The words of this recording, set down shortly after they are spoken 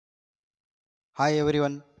Hi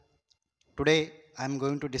everyone. Today I am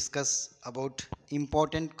going to discuss about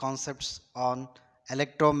important concepts on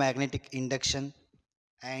electromagnetic induction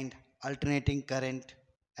and alternating current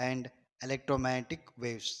and electromagnetic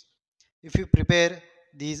waves. If you prepare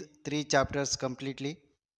these three chapters completely,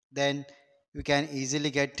 then you can easily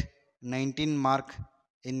get 19 mark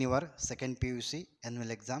in your second PUC annual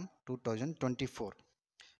exam 2024.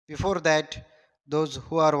 Before that, those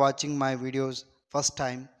who are watching my videos first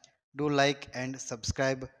time, do like and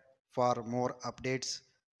subscribe for more updates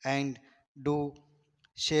and do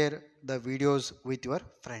share the videos with your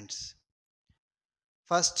friends.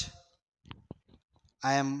 First,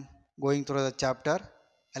 I am going through the chapter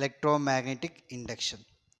Electromagnetic Induction.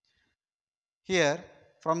 Here,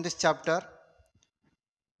 from this chapter,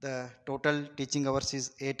 the total teaching hours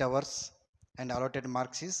is 8 hours and allotted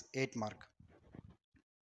marks is 8 mark.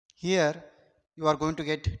 Here you are going to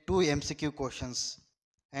get two MCQ questions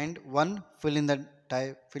and one fill in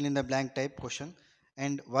the blank type question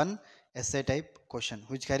and one essay type question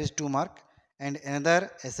which carries 2 mark and another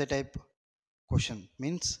essay type question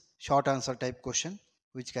means short answer type question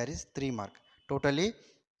which carries 3 mark. Totally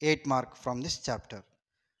 8 mark from this chapter.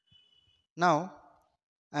 Now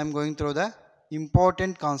I am going through the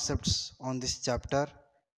important concepts on this chapter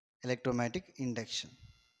electromagnetic induction.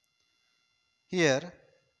 Here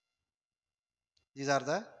these are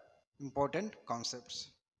the important concepts.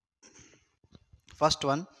 First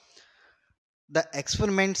one, the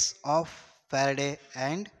experiments of Faraday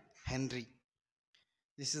and Henry.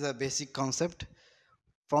 This is a basic concept.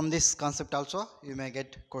 From this concept also you may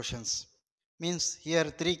get questions. Means here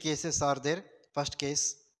three cases are there. First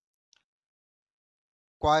case,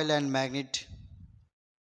 coil and magnet.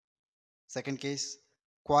 Second case,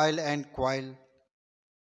 coil and coil.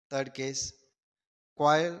 Third case,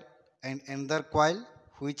 coil and another coil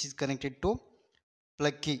which is connected to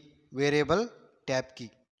plug key, variable tap key.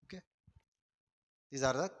 Okay. These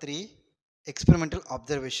are the three experimental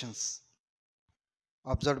observations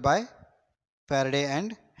observed by Faraday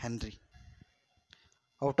and Henry.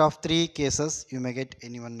 Out of three cases, you may get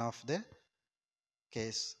any one of the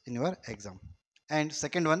case in your exam. And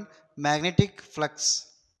second one, magnetic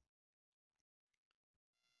flux.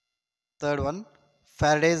 Third one,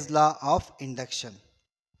 Faraday's law of induction.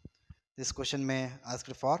 This question may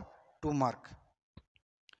ask for 2 mark.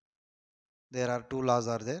 There are two laws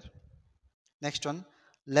are there. Next one,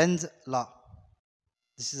 Lenz's law.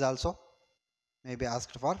 This is also may be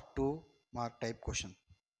asked for 2 mark type question.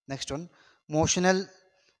 Next one, motional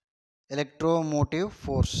electromotive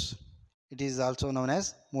force. It is also known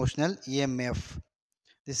as motional EMF.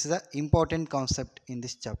 This is an important concept in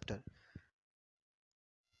this chapter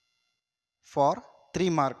for 3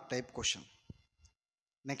 mark type question.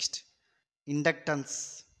 Next,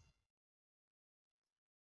 inductance.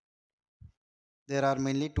 There are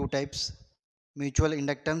mainly two types, mutual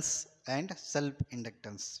inductance and self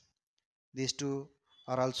inductance. These two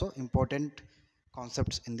are also important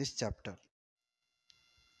concepts in this chapter.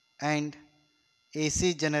 And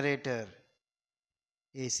AC generator.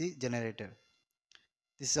 AC generator.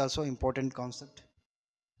 This is also important concept.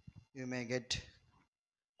 You may get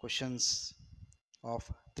questions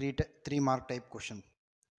of 3 mark type question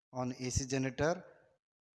on AC generator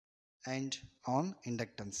and on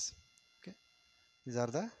inductance. Okay, these are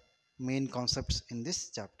the main concepts in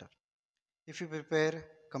this chapter. If you prepare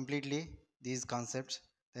completely these concepts,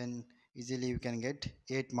 then easily you can get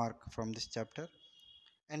 8 mark from this chapter.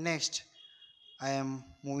 And next I am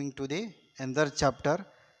moving to the another chapter,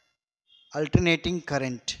 alternating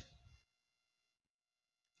current.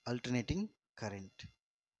 Alternating current.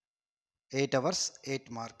 8 hours, 8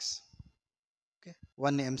 marks. Okay,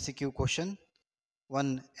 one MCQ question,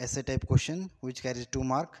 one essay type question which carries 2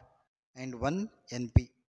 mark and one NP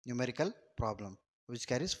numerical problem which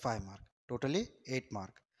carries 5 mark. Totally 8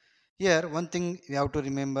 mark. Here one thing we have to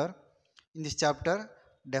remember in this chapter,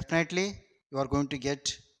 definitely you are going to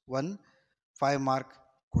get one 5 mark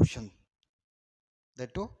question,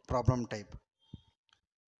 that too problem type.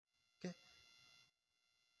 Okay,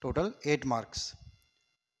 total 8 marks.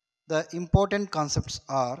 The important concepts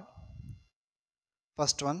are,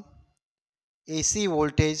 first one, AC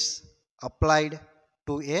voltage applied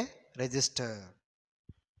to a resistor.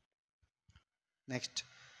 Next,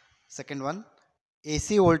 second one,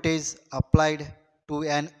 AC voltage applied to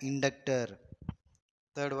an inductor.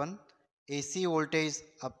 Third one, AC voltage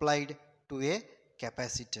applied to a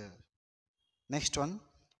capacitor. Next one,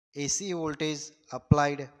 AC voltage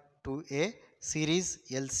applied to a series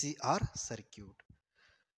LCR circuit.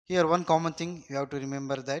 Here one common thing you have to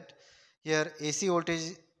remember that here AC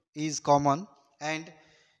voltage is common and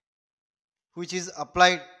which is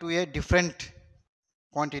applied to a different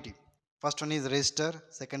quantity. First one is resistor,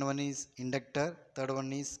 second one is inductor, third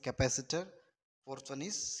one is capacitor, fourth one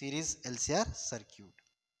is series LCR circuit.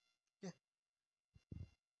 Okay.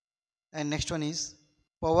 And next one is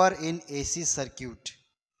power in AC circuit,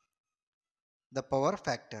 the power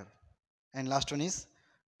factor. And last one is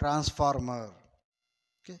transformer.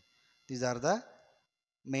 Okay. These are the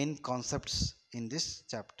main concepts in this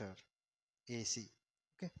chapter AC.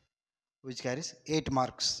 Okay. Which carries 8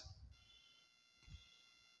 marks.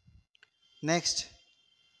 Next,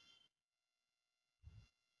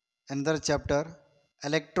 another chapter,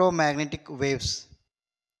 electromagnetic waves.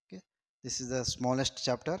 Okay. This is the smallest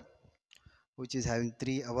chapter which is having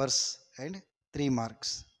 3 hours and 3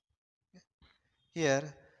 marks. Here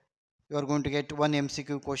you are going to get one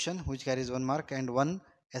MCQ question which carries 1 mark and one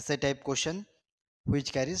essay type question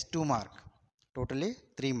which carries 2 mark. Totally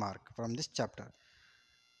 3 mark from this chapter.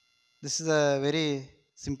 This is a very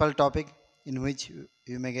simple topic in which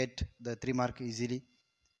you may get the 3 mark easily.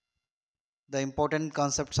 The important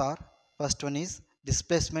concepts are, first one is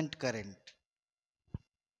displacement current.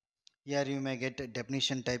 Here you may get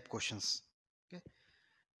definition type questions. Okay.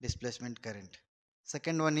 Displacement current.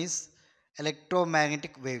 Second one is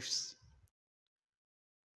electromagnetic waves.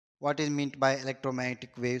 What is meant by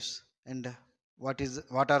electromagnetic waves, and what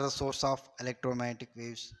are the source of electromagnetic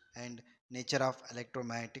waves and nature of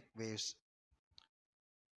electromagnetic waves.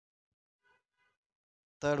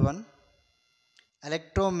 Third one,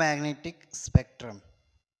 electromagnetic spectrum.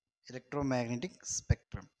 Electromagnetic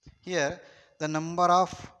spectrum. Here the number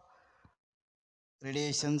of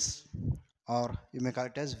radiations, or you may call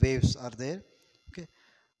it as waves, are there. Okay.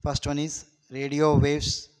 First one is radio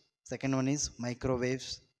waves, second one is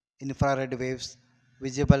microwaves, infrared waves,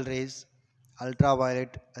 visible rays,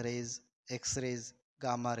 ultraviolet rays, x-rays,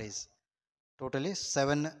 gamma rays. Totally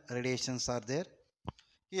 7 radiations are there.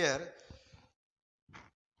 Here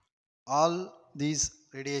all these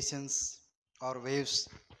radiations or waves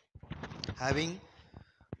having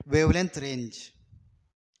wavelength range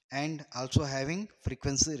and also having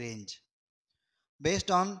frequency range.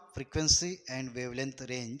 Based on frequency and wavelength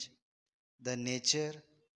range, the nature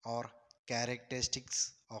or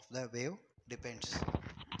characteristics of the wave depends.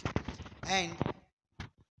 And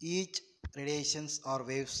each radiations or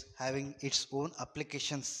waves having its own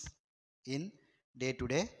applications in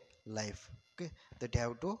day-to-day life. Okay, that you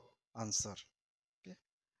have to answer. Okay.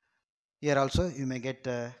 Here also you may get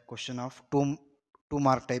a question of two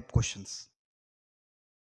mark type questions.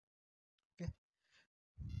 Okay.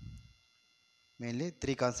 Mainly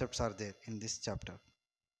 3 concepts are there in this chapter.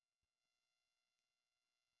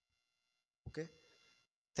 Okay.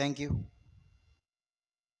 Thank you.